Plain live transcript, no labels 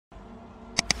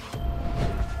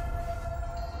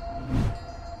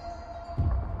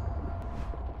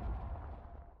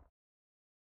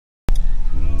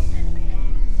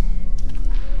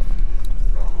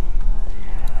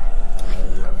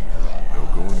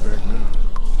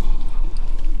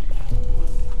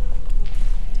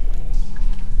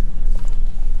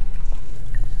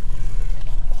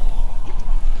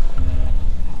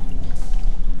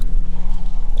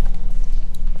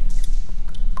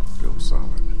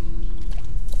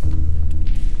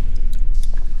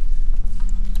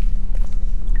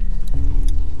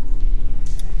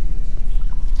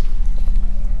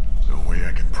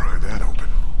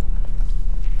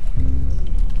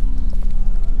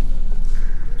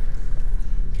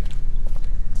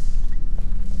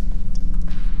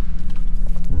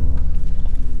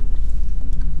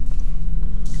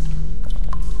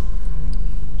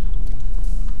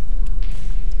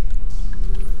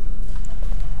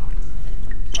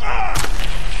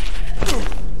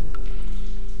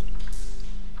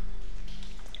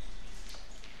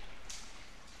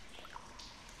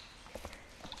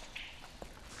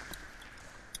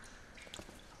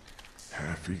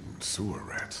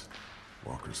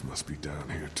Walkers must be down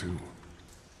here too.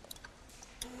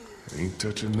 Ain't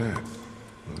touching that.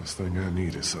 Last thing I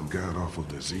need is some god-awful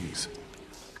disease.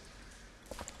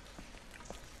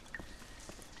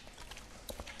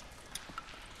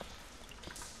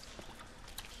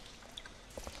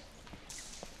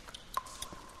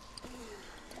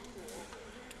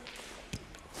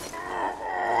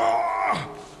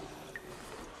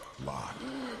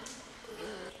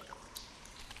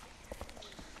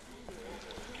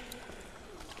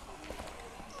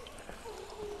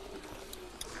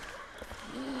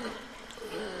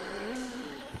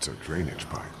 It's a drainage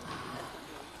pipe.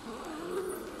 Could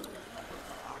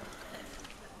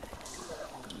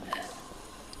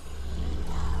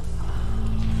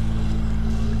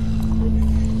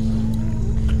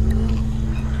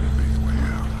be the way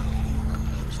out.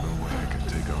 There's no way I can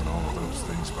take on all of those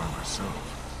things by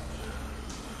myself.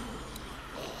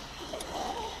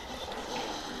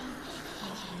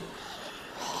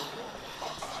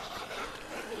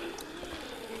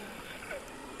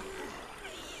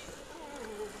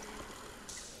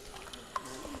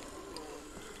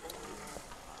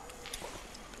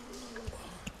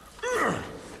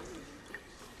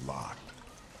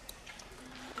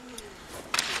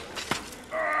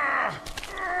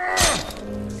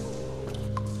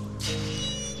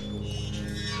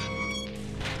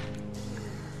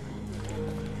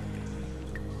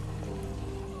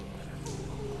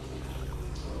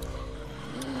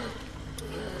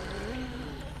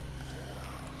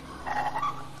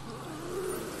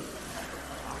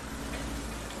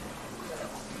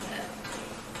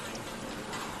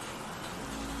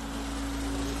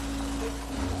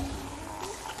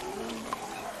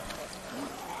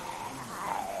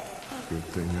 Good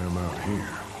thing I'm out here,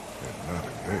 and not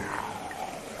in there.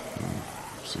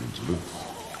 Seems loose.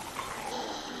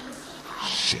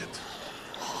 Shit.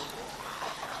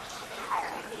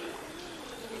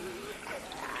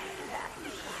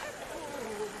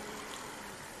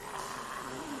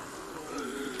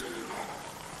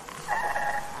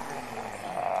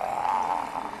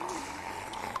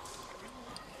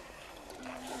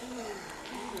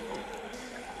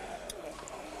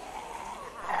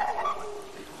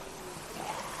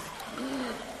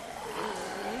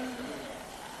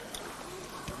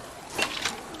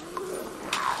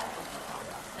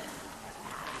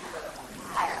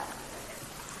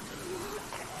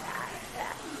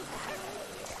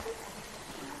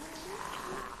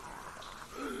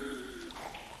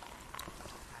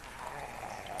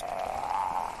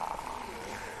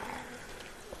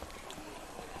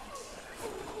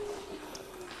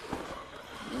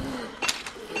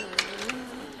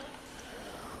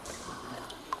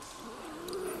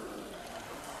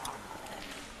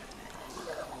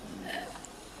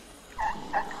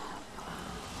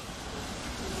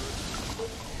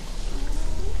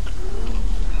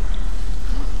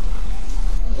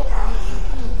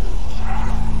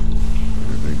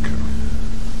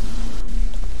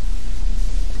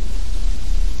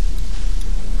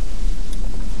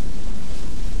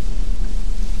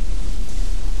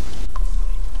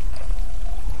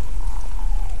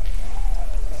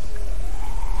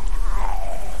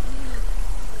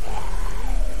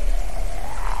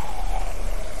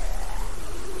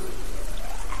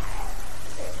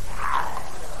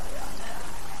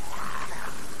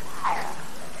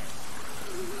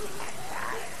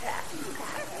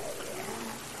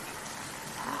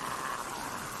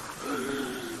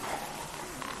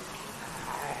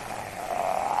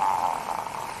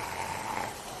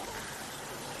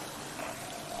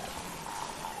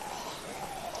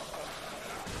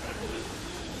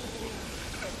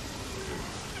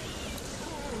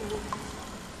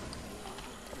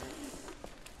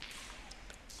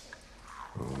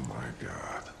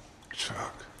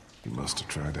 Chuck. He must have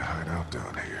tried to hide out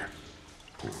down here.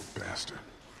 Poor bastard.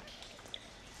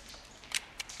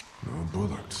 No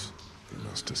bullets. He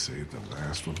must have saved the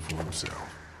last one for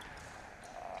himself.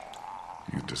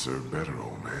 You deserve better,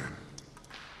 old man.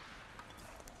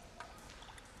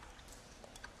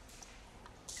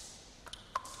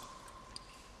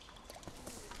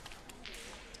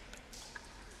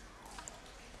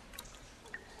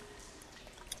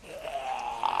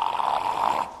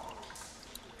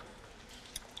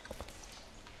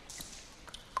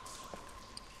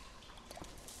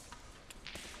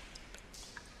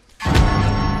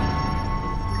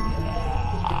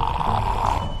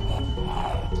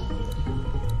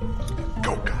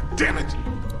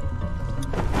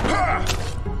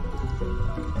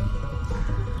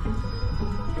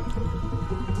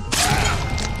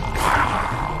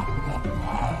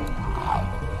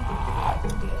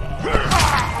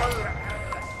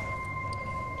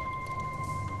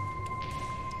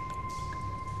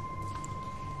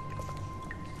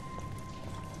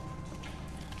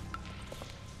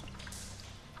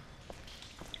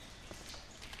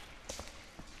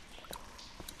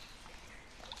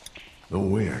 No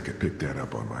way I could pick that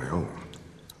up on my own.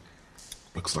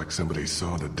 Looks like somebody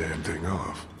saw the damn thing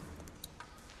off.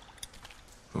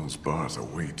 Those bars are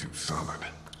way too solid.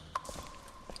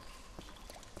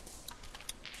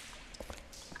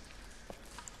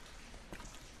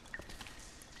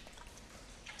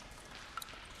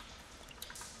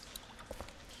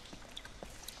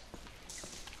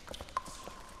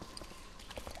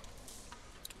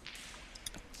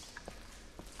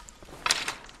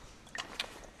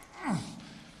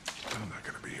 I'm not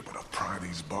gonna be able to pry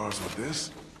these bars with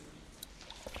this.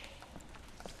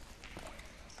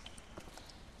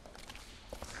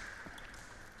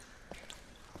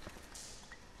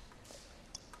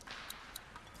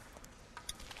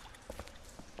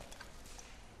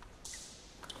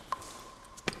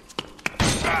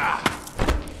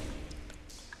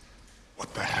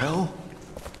 What the hell?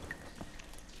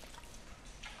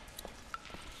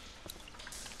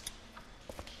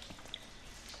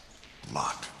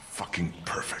 Locked. Fucking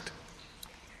perfect.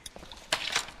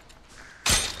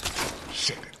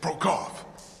 Shit, it broke off.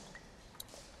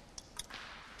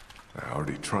 I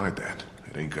already tried that.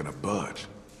 It ain't gonna budge.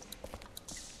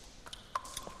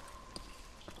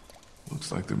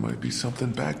 Looks like there might be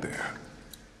something back there.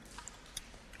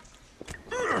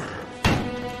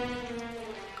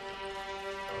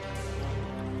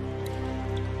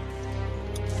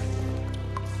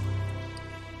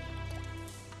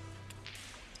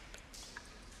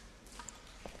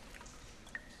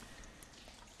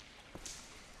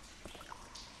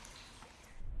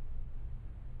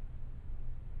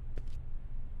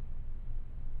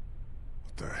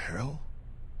 What the hell?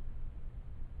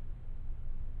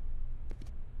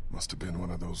 Must have been one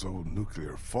of those old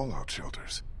nuclear fallout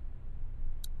shelters.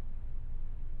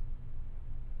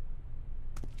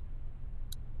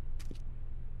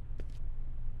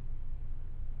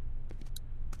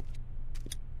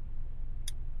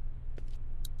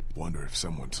 Wonder if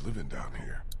someone's living down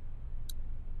here.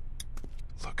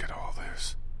 Look at all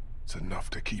this. It's enough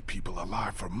to keep people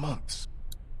alive for months.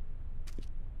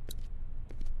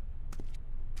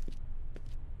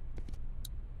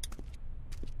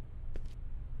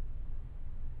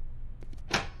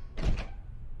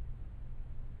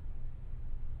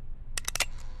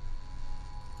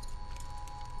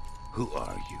 Who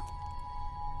are you?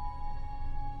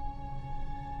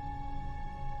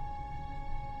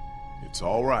 It's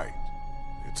all right.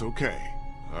 It's okay.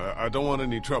 I don't want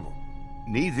any trouble.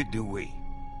 Neither do we.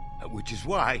 Which is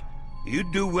why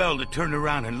you'd do well to turn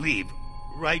around and leave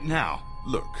right now.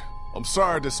 Look, I'm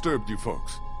sorry I disturbed you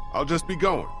folks. I'll just be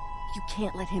going. You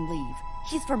can't let him leave.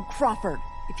 He's from Crawford.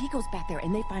 If he goes back there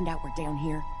and they find out we're down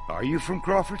here... Are you from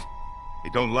Crawford? Hey,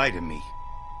 don't lie to me.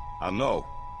 I'll know.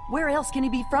 Where else can he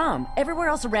be from? Everywhere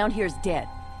else around here is dead.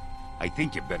 I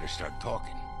think you better start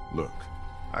talking. Look,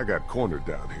 I got cornered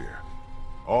down here.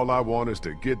 All I want is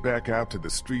to get back out to the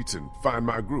streets and find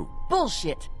my group.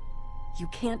 Bullshit! You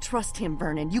can't trust him,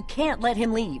 Vernon. You can't let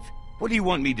him leave. What do you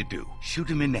want me to do? Shoot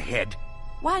him in the head?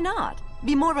 Why not?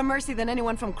 Be more of a mercy than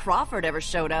anyone from Crawford ever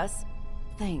showed us.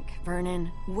 Think, Vernon.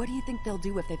 What do you think they'll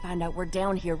do if they find out we're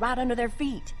down here, right under their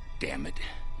feet? Damn it.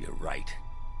 You're right.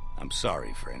 I'm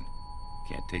sorry, friend.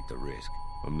 Can't take the risk.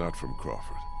 I'm not from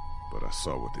Crawford, but I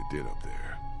saw what they did up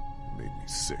there. It made me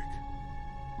sick.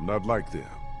 I'm not like them,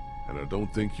 and I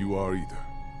don't think you are either.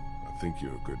 I think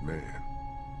you're a good man.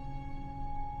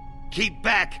 Keep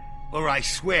back, or I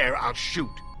swear I'll shoot.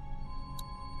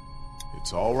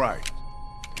 It's all right.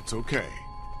 It's okay.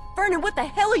 Vernon, what the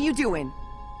hell are you doing?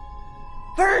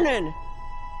 Vernon!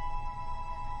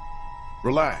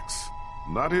 Relax.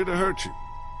 I'm not here to hurt you.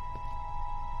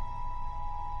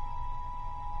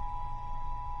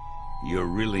 You're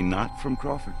really not from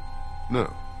Crawford?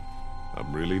 No,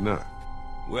 I'm really not.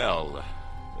 Well,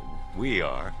 we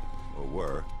are, or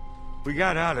were. We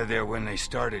got out of there when they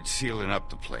started sealing up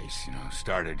the place,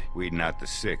 started weeding out the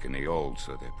sick and the old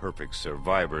so the perfect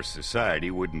survivor society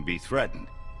wouldn't be threatened.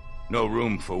 No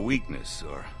room for weakness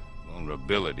or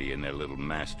vulnerability in their little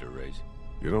master race.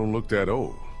 You don't look that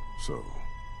old, so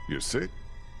you're sick?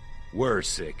 We're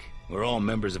sick. We're all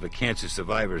members of a cancer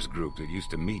survivors group that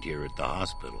used to meet here at the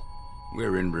hospital.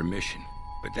 We're in remission.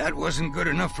 But that wasn't good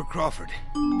enough for Crawford.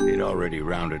 They'd already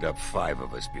rounded up 5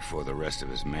 of us before the rest of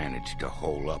us managed to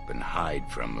hole up and hide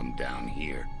from them down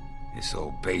here. This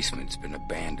old basement's been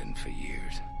abandoned for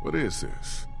years. What is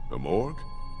this? A morgue?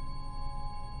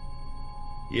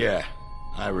 Yeah,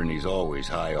 irony's always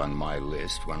high on my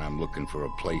list when I'm looking for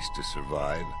a place to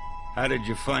survive. How did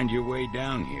you find your way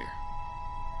down here?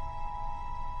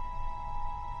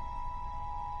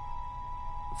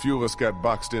 A few of us got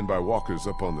boxed in by walkers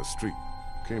up on the street.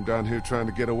 Came down here trying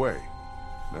to get away.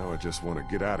 Now I just want to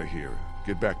get out of here and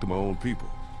get back to my own people.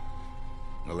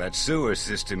 Well, that sewer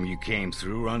system you came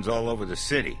through runs all over the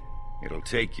city. It'll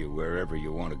take you wherever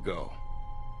you want to go.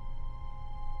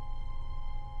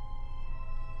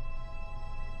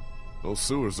 Those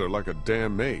sewers are like a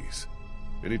damn maze.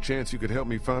 Any chance you could help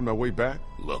me find my way back?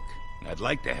 Look, I'd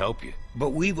like to help you, but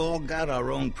we've all got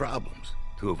our own problems.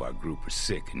 2 of our group are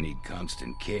sick and need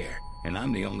constant care, and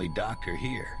I'm the only doctor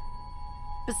here.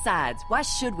 Besides, why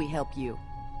should we help you?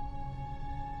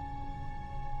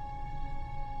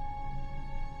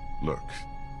 Look,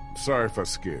 I'm sorry if I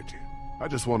scared you. I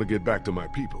just want to get back to my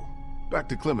people. Back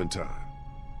to Clementine.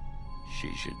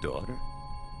 She's your daughter?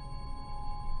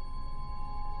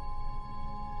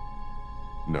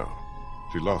 No.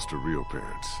 She lost her real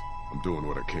parents. I'm doing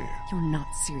what I can. You're not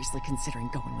seriously considering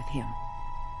going with him.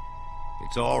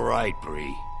 It's all right,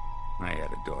 Bree. I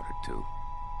had a daughter, too.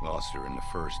 Lost her in the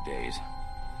first days.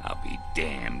 I'll be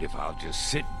damned if I'll just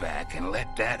sit back and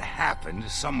let that happen to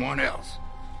someone else.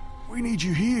 We need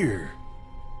you here.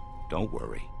 Don't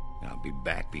worry. I'll be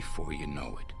back before you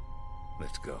know it.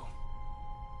 Let's go.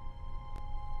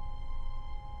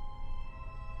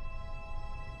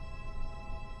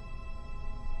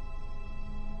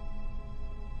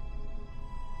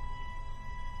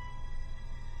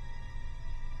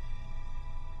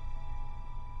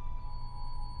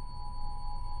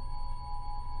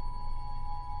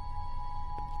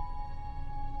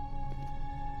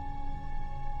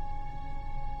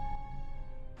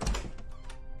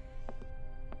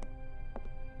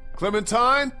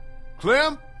 Clementine?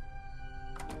 Clem?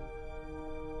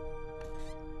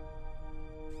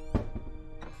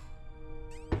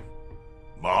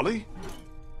 Molly?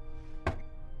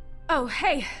 Oh,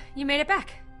 hey, you made it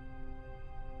back.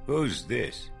 Who's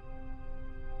this?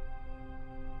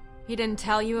 He didn't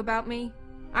tell you about me?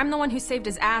 I'm the one who saved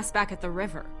his ass back at the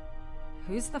river.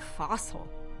 Who's the fossil?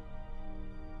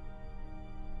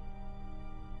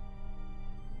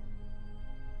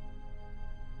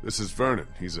 This is Vernon.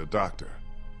 He's a doctor.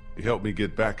 He helped me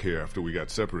get back here after we got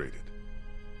separated.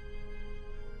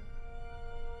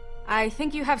 I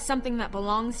think you have something that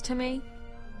belongs to me.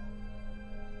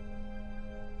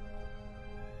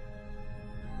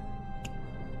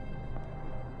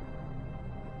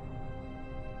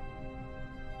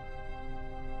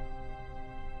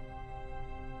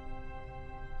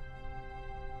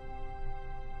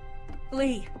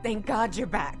 Lee, thank God you're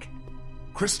back.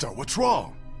 Krista, what's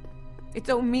wrong? It's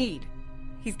Omid.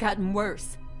 He's gotten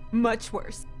worse. Much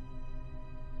worse.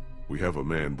 We have a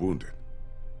man wounded.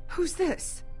 Who's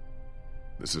this?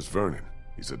 This is Vernon.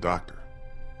 He's a doctor.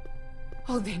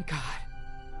 Oh, thank God.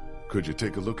 Could you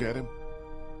take a look at him?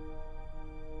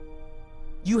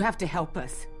 You have to help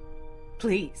us.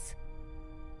 Please.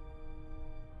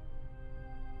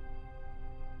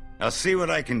 I'll see what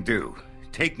I can do.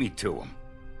 Take me to him.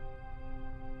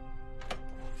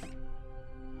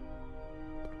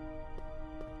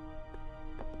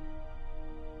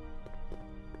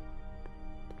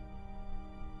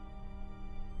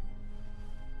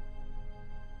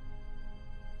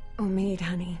 Omid,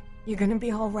 honey, you're gonna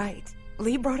be all right.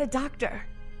 Lee brought a doctor.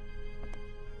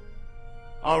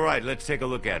 All right, let's take a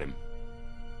look at him.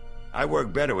 I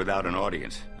work better without an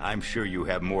audience. I'm sure you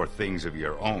have more things of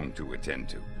your own to attend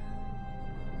to.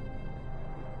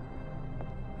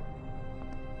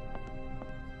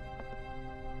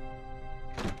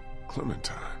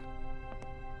 Clementine.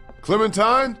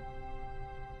 Clementine?